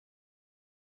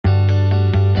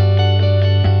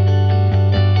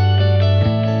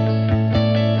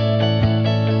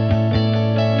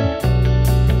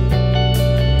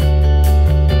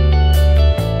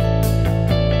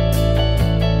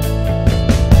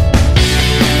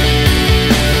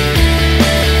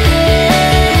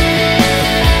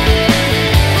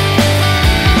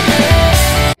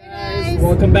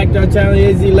welcome back to our channel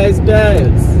Easy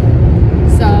Lifestyles.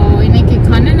 So இன்னைக்கு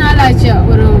கண்ண நாள் ஆச்சு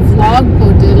ஒரு vlog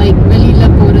போட்டு லைக் வெளியில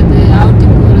போறது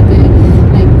outing போறது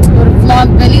லைக் ஒரு vlog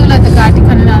வெளியிலத காட்டி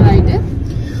கண்ண நாள் ஆயிட்டு.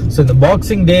 So the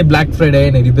Boxing Day, Black Friday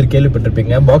நிறைய பேர்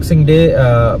கேள்விப்பட்டிருப்பீங்க. Boxing Day,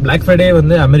 Black Friday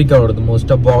வந்து அமெரிக்காவோடது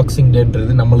மோஸ்டா Boxing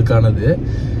Dayன்றது நம்மளுக்கானது.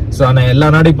 ஸோ ஆனால் எல்லா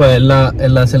நாடும் இப்போ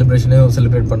எல்லா செலிப்ரேஷனையும்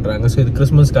செலிப்ரேட் பண்ணுறாங்க. ஸோ இது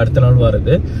கிறிஸ்மஸ்க்கு அடுத்த நாள்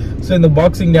வருது. ஸோ இந்த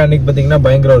பாக்ஸிங் டே அன்னைக்கு பார்த்தீங்கன்னா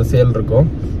பயங்கர ஒரு சேல் இருக்கும்.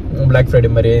 பிளாக் ஃப்ரைடே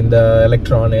மாதிரி இந்த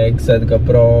எலக்ட்ரானிக்ஸ்,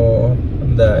 அதுக்கப்புறம்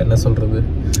இந்த என்ன சொல்றது,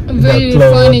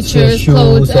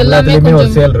 ஷூஸ் எல்லாத்துலேயுமே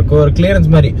ஒரு சேல் இருக்கும், ஒரு கிளியரன்ஸ்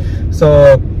மாதிரி. ஸோ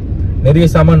நிறைய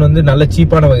சாமான் வந்து நல்ல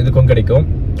சீப்பான இதுக்கும் கிடைக்கும்.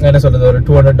 என்ன சொல்றது, ஒரு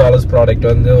 $200 ப்ராடக்ட்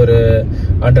வந்து ஒரு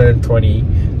 $120,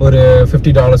 ஒரு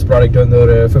 $50 ப்ராடக்ட் வந்து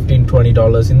ஒரு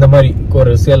 $15-20 இந்த மாதிரி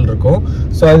ஒரு சேல் இருக்கும்.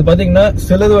 ஸோ அது பார்த்தீங்கன்னா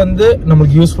சிலது வந்து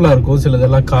நம்மளுக்கு யூஸ்ஃபுல்லாக இருக்கும்,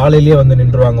 சிலதெல்லாம் காலையிலேயே வந்து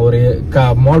நின்றுவாங்க. ஒரு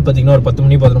மால் பார்த்தீங்கன்னா ஒரு 10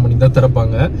 மணி 11 மணிக்கு தான்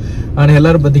திறப்பாங்க. ஆனால்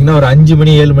எல்லாரும் பார்த்தீங்கன்னா ஒரு 5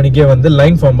 மணி 7 மணிக்கே வந்து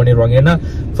லைன் ஃபார்ம் பண்ணிடுவாங்க. ஏன்னா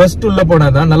ஃபர்ஸ்ட் உள்ள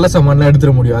போனால் தான் நல்ல சாமான்லாம்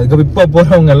எடுத்துட முடியும். அதுக்கு இப்போ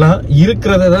போகிறவங்க எல்லாம்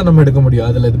இருக்கிறத தான் நம்ம எடுக்க முடியும்.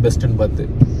 அதில் இது பெஸ்ட்னு பார்த்து.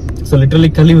 ஸோ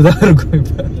லிட்டரலி கழிவு தான் இருக்கும்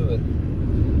இப்போ.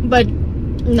 பட்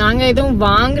நாங்க எதுவும்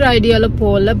வாங்குற ஐடியால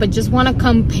போகல. பட் ஜஸ்ட் வாண்ட்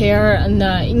கம்பேர் அந்த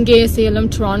இங்கே சேலம்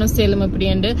டொராண்டோ சேலம்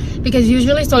அப்படின்ட்டு. பிகாஸ்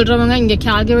யூஸ்வலி சொல்றவங்க இங்க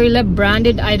கால்கரியில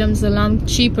பிராண்டட் ஐட்டம்ஸ் எல்லாம்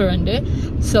சீப்பர் உண்டு.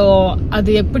 ஸோ அது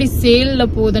எப்படி சேல்ல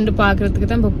போகுதுன்னு பாக்குறதுக்கு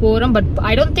தான் இப்போ போறோம். பட்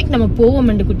ஐ டோன்ட் திங்க் நம்ம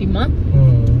போவோம் குட்டிமா.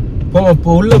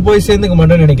 உள்ள போய் சேர்ந்துக்க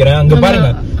மாட்டேன்னு நினைக்கிறேன். அங்க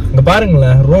பாருங்க, அங்க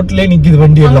பாருங்களேன், ரோட்லயே நிக்குது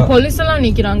வண்டி எல்லாம், போலீஸ் எல்லாம்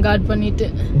நிக்கிறாங்க கார்ட் பண்ணிட்டு.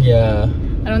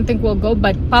 I don't think we'll go,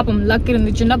 but பாப்போம், லக்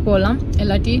இருந்துச்சுன்னா போலாம்,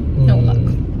 இல்லாட்டி no luck.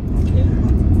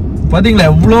 பாத்தீங்களா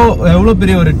எவ்வளவு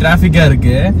பெரிய ஒரு டிராபிக்கா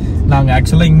இருக்கு. நாங்க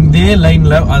ஆக்சுவலா இந்த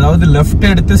லைன்ல, அதாவது லெஃப்ட்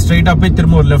எடுத்து ஸ்ட்ரைட்டா போய்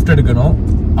திரும்ப ஒரு லெஃப்ட் எடுக்கணும்.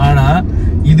 ஆனா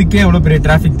இதுக்கே எவ்வளவு பெரிய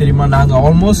டிராபிக் தெரியுமா? நாங்க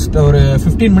ஆல்மோஸ்ட் ஒரு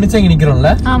 15 மினிட்ஸ் இங்க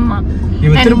நிக்கிறோம்ல. ஆமா,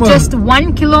 திரும்ப just 1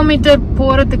 கிலோமீட்டர்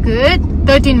போறதுக்கு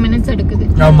 13 மினிட்ஸ் எடுக்குது.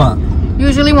 ஆமா,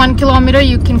 usually 1 kilometer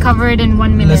you can cover it in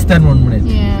 1 minute, less than 1 minute.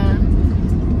 Yeah,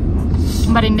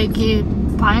 but இன்னைக்கு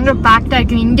பயங்கர பேக்டா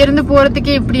இருக்கு. இங்க இருந்து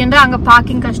போறதுக்கே இப்படி என்றா அங்க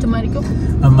பார்க்கிங் கஷ்டமா இருக்கும்.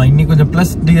 ஆமா, இன்னைக்கு கொஞ்சம்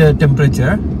பிளஸ்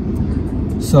டெம்பரேச்சர்.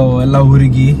 சோ எல்லாம்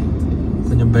உருகி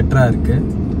கொஞ்சம் பெட்டரா இருக்கு.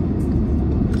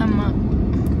 ஆமா,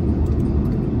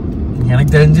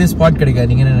 எனக்கு தெரிஞ்சு ஸ்பாட் கிடைக்காது.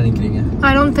 நீங்க என்ன நினைக்கிறீங்க?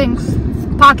 I don't think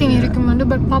parking இருக்குமாண்டு,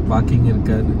 but parking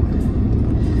இருக்காது.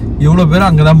 இவ்வளவு பேர்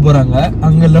அங்கதான் போறாங்க.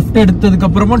 அங்க லெஃப்ட் எடுத்ததுக்கு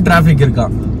அப்புறமும் டிராபிக் இருக்கா.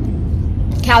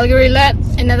 கால்கரியில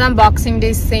என்னதான் பாக்ஸிங் டே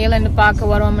சேல் என்று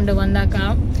பார்க்க வருவோம்னு வந்தாக்கா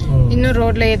இன்னும்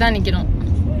ரோட்லயே தான் நிக்கணும்.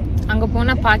 அங்க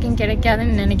போனா பார்க்கிங்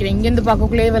கிடைக்காதுன்னு நினைக்கிறேன். இங்க இருந்து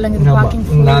பார்க்கக்குள்ளே விளங்குது பார்க்கிங்.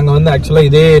 நாங்க வந்து ஆக்சுவலா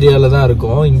இதே ஏரியால தான்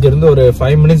இருக்கோம். இங்க இருந்து ஒரு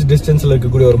 5 மினிட்ஸ் டிஸ்டன்ஸ்ல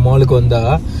இருக்கக்கூடிய ஒரு மாலுக்கு வந்தா,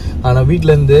 ஆனா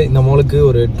வீட்ல இருந்து இந்த மாலுக்கு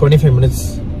ஒரு 25 மினிட்ஸ்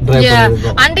டிரைவ்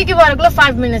பண்ணிருக்கோம். அன்னைக்கு வரக்குள்ள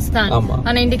 5 மினிட்ஸ் தான்.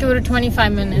 ஆனா இன்னைக்கு ஒரு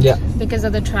 25 minutes because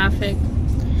of the traffic.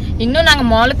 இன்னும் நாங்க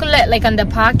மாலுக்குள்ள லைக் அந்த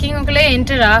பார்க்கிங்குக்குள்ளே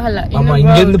என்டர் ஆகல. ஆமா,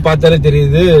 இங்க இருந்து பார்த்தாலே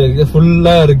தெரியுது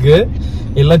ஃபுல்லா இருக்கு.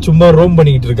 எல்லாம் சும்மா ரோம்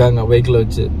பண்ணிட்டு இருக்காங்க பைக்ல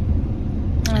வச்சு.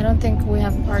 I don't think we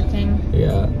have parking.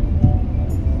 Yeah.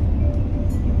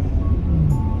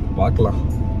 பார்க்கலாம்.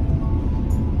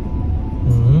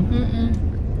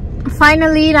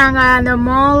 ஃபைனலி நாங்க அந்த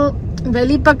மால்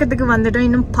வெளி பக்கத்துக்கு வந்துட்டோம்.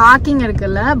 இன்னும் பார்க்கிங்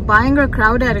இருக்குல்ல, பயங்கர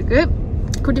கிரவுடா இருக்கு.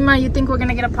 குட்டிமா, you think we're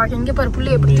gonna get a parking? இங்க பாரு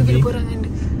புள்ளை எப்படி தூக்கிட்டு போறாங்க.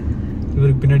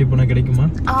 இவருக்கு பின்னாடி போனா கிடைக்குமா?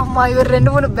 ஆமா, இவர்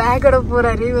 2-3 பேக்கோட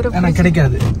போறாரு. இவரு எனக்கு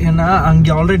கிடைக்காது. ஏன்னா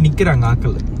அங்க ஆல்ரெடி நிக்கிறாங்க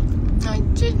ஆட்கள்.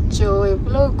 அச்சச்சோ,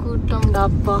 எவ்வளவு கூட்டம்டா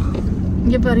அப்பா.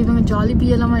 இங்க பாரு, இவங்க ஜாலி பி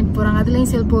எல்லாம் வாங்கிட்டு போறாங்க.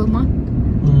 அதுலயும் சேல் போகுமா?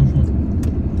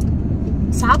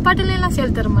 சாப்பாட்டுல எல்லாம்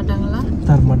சேல் தர மாட்டாங்களா?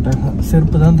 தர மாட்டாங்க,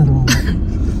 செருப்பு தான் தருவாங்க.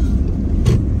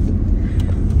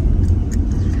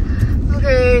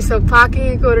 ஓகே, சோ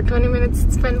பார்க்கிங்க்கு ஒரு 20 மினிட்ஸ்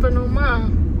ஸ்பெண்ட் பண்ணுவோமா?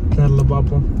 தெரியல,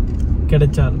 பாப்போம்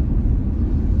கிடைச்சால்.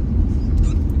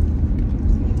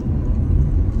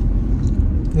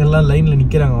 எல்லாம் லைன்ல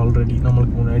நிக்கிறாங்க ஆல்ரெடி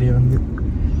நம்மளுக்கு முன்னாடியே வந்து.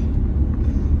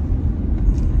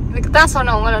 இதுக்கு தான்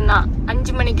சொன்னேன் உங்களை, நான்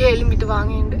 5 மணிக்கே எழும்பிட்டு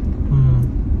வாங்கிட்டு.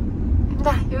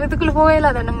 இதுக்குள்ள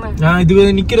போகலாத நம்ம. இது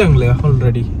நிக்கிறாங்களே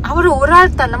ஆல்ரெடி. அவரு ஒரு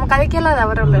ஆள் தான், நம்ம கதைக்கலாத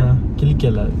அவரோட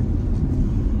கிளிக்கலாது.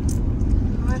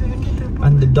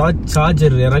 அந்த டாட்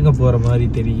சார்ஜர் இறங்க போற மாதிரி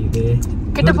தெரியுது.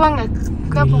 கிட்ட போங்க.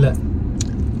 இல்ல,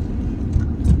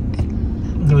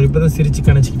 அவர் இப்பதான் சிரிச்சு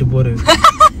கணச்சிக்கிட்டு போறாரு.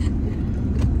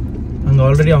 அங்க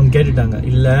ஆல்ரெடி அவங்க கேட்டுட்டாங்க.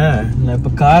 இல்ல, நான்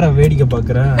இப்ப காரை வேடிக்கை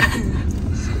பாக்குறேன்,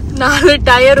 4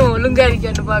 டயரும் ஒழுங்கா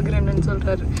இருக்கான்னு பாக்குறேன்னு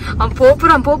சொல்றாரு. அவன்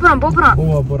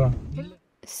போறான்.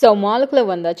 ஸோ மாலுக்குள்ளே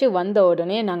வந்தாச்சு. வந்த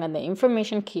உடனே நாங்கள் அந்த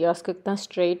இன்ஃபர்மேஷன் கியாஸ்க்கு தான்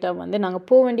ஸ்ட்ரெயிட்டாக வந்து நாங்கள்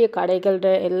போக வேண்டிய கடைகளோட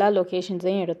எல்லா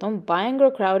லொக்கேஷன்ஸையும் எடுத்தோம். பயங்கர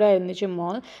க்ரௌடாக இருந்துச்சு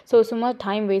மால். ஸோ சும்மா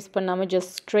டைம் வேஸ்ட் பண்ணாமல்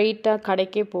ஜஸ்ட் ஸ்ட்ரெயிட்டாக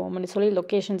கடைக்கே போவோம்னு சொல்லி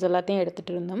லொக்கேஷன்ஸ் எல்லாத்தையும்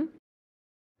எடுத்துகிட்டு இருந்தோம்.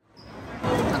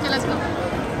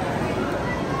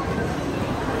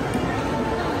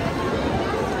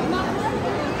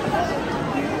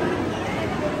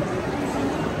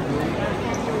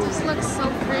 looks so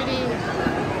pretty.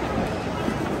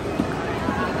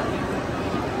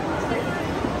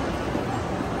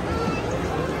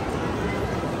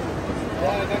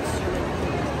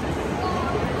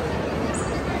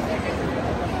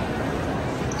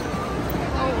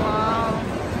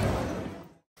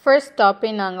 ஃபர்ஸ்ட் ஸ்டாப்பே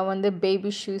நாங்கள் வந்து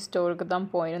பேபி ஷூ ஸ்டோருக்கு தான்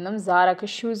போயிருந்தோம். ஜாராக்கு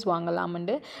ஷூஸ்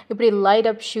வாங்கலாம்ண்டு. இப்படி light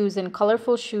up shoes and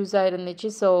colourful ஷூஸாக இருந்துச்சு.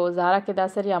 ஸோ ஜாராக்கு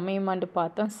ஏதாவது சரி அமையுமான்னு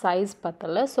பார்த்தோம், சைஸ்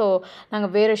பத்தலை. ஸோ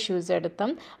நாங்கள் வேறு ஷூஸ்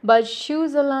எடுத்தோம். பட்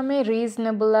ஷூஸ் எல்லாமே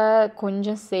ரீசனபிளாக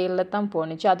கொஞ்சம் சேலில் தான்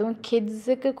போணுச்சு. அதுவும்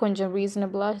கிட்ஸுக்கு கொஞ்சம்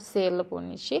ரீசனபிளாக சேலில்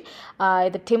போணுச்சு.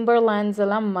 இது டிம்பர்லேண்ட்ஸ்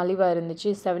எல்லாம் மலிவாக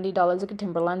இருந்துச்சு. $70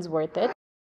 டிம்பர்லேண்ட்ஸ் ஒர்த் இட்.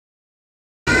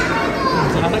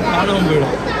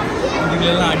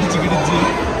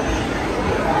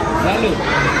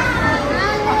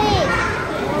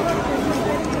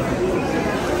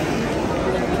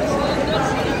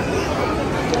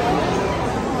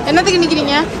 என்னத்துக்கு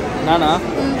நிக்கிறீங்க? நானா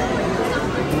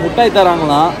முட்டாய்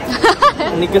தராங்களா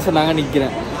நிக்க சொன்னாங்க,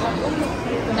 நிக்கிறேன்.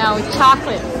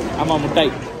 ஆமா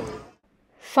முட்டாய்.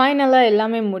 ஃபைனலாக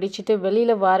எல்லாமே முடிச்சுட்டு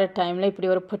வெளியில் வர டைமில் இப்படி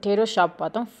ஒரு பொட்டேட்டோ ஷாப்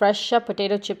பார்த்தோம். ஃப்ரெஷ்ஷாக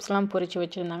பொட்டேட்டோ சிப்ஸ்லாம் பொரிச்சு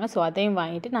வச்சுருந்தாங்க. ஸோ அதையும்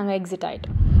வாங்கிட்டு நாங்கள் எக்ஸிட்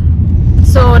ஆகிட்டோம்.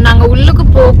 ஸோ நாங்கள் உள்ளுக்கு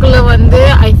போக்கில் வந்து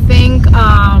ஐ திங்க்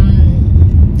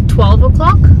 12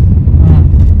 o'clock.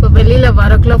 இப்போ வெளியில்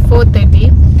வரக்குள்ள 4:30.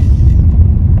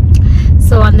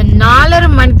 ஸோ அந்த 4:30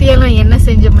 மணித்தியெல்லாம் என்ன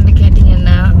செஞ்சோம்னு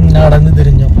கேட்டிங்கன்னா நடந்து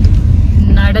தெரிஞ்சோம்.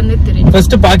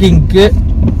 ஃபர்ஸ்ட் பார்க்கிங்க்கு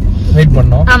வெயிட்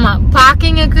பண்ணோம். ஆமா,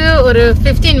 பார்க்கிங்க்கு ஒரு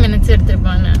 15 மினிட்ஸ்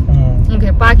எடுத்துருப்பாங்க.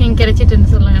 ஓகே, பார்க்கிங்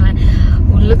கிடைச்சிட்டுன்னு சொல்லுங்க.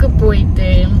 உள்ளுக்கு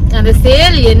போயிட்டு அந்த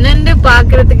சேல் என்னன்னு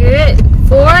பாக்குறதுக்கு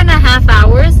 4.5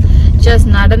 hours just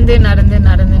நடந்து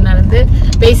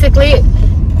basically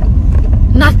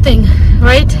nothing,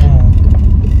 right?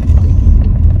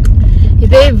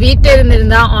 இதே வீட்டில்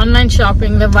இருந்திருந்தா ஆன்லைன்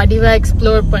ஷாப்பிங்ல வடிவா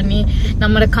எக்ஸ்ப்ளோர் பண்ணி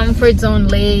நம்ம கம்ஃபர்ட்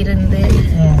ஜோன்லயே இருந்து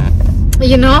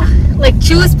யூனோ லைக்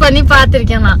சூஸ் பண்ணி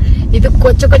பார்த்திருக்கேன். இது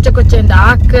கொச்ச இந்த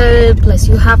ஆக்கள் bless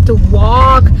you have to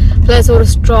walk plus ஒரு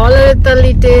ஸ்ட்ராலர்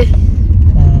தள்ளிட்டு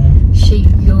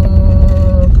ஷியோ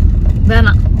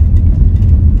வேணாம்,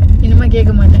 இனிமே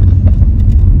கேட்க மாட்டேன்.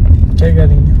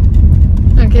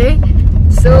 ஓகே,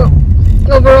 ஸோ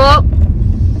ஓவரால்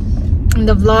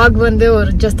இந்த vlog வந்து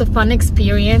ஒரு just a fun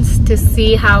experience to see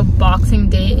how Boxing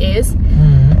Day is.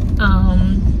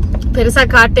 பெருசா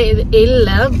காட்ட இல்ல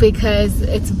because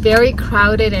it's very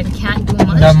crowded and can't do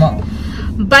much.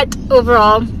 But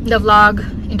overall the vlog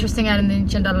interesting ஆ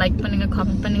இருந்துச்சுன்னா லைக் பண்ணுங்க,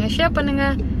 கமெண்ட் பண்ணுங்க, ஷேர் பண்ணுங்க,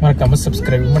 மறக்காம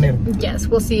subscribe பண்ணிருங்க. Yes,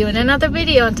 we'll see you in another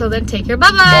video. Until then, take care.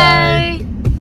 Bye bye.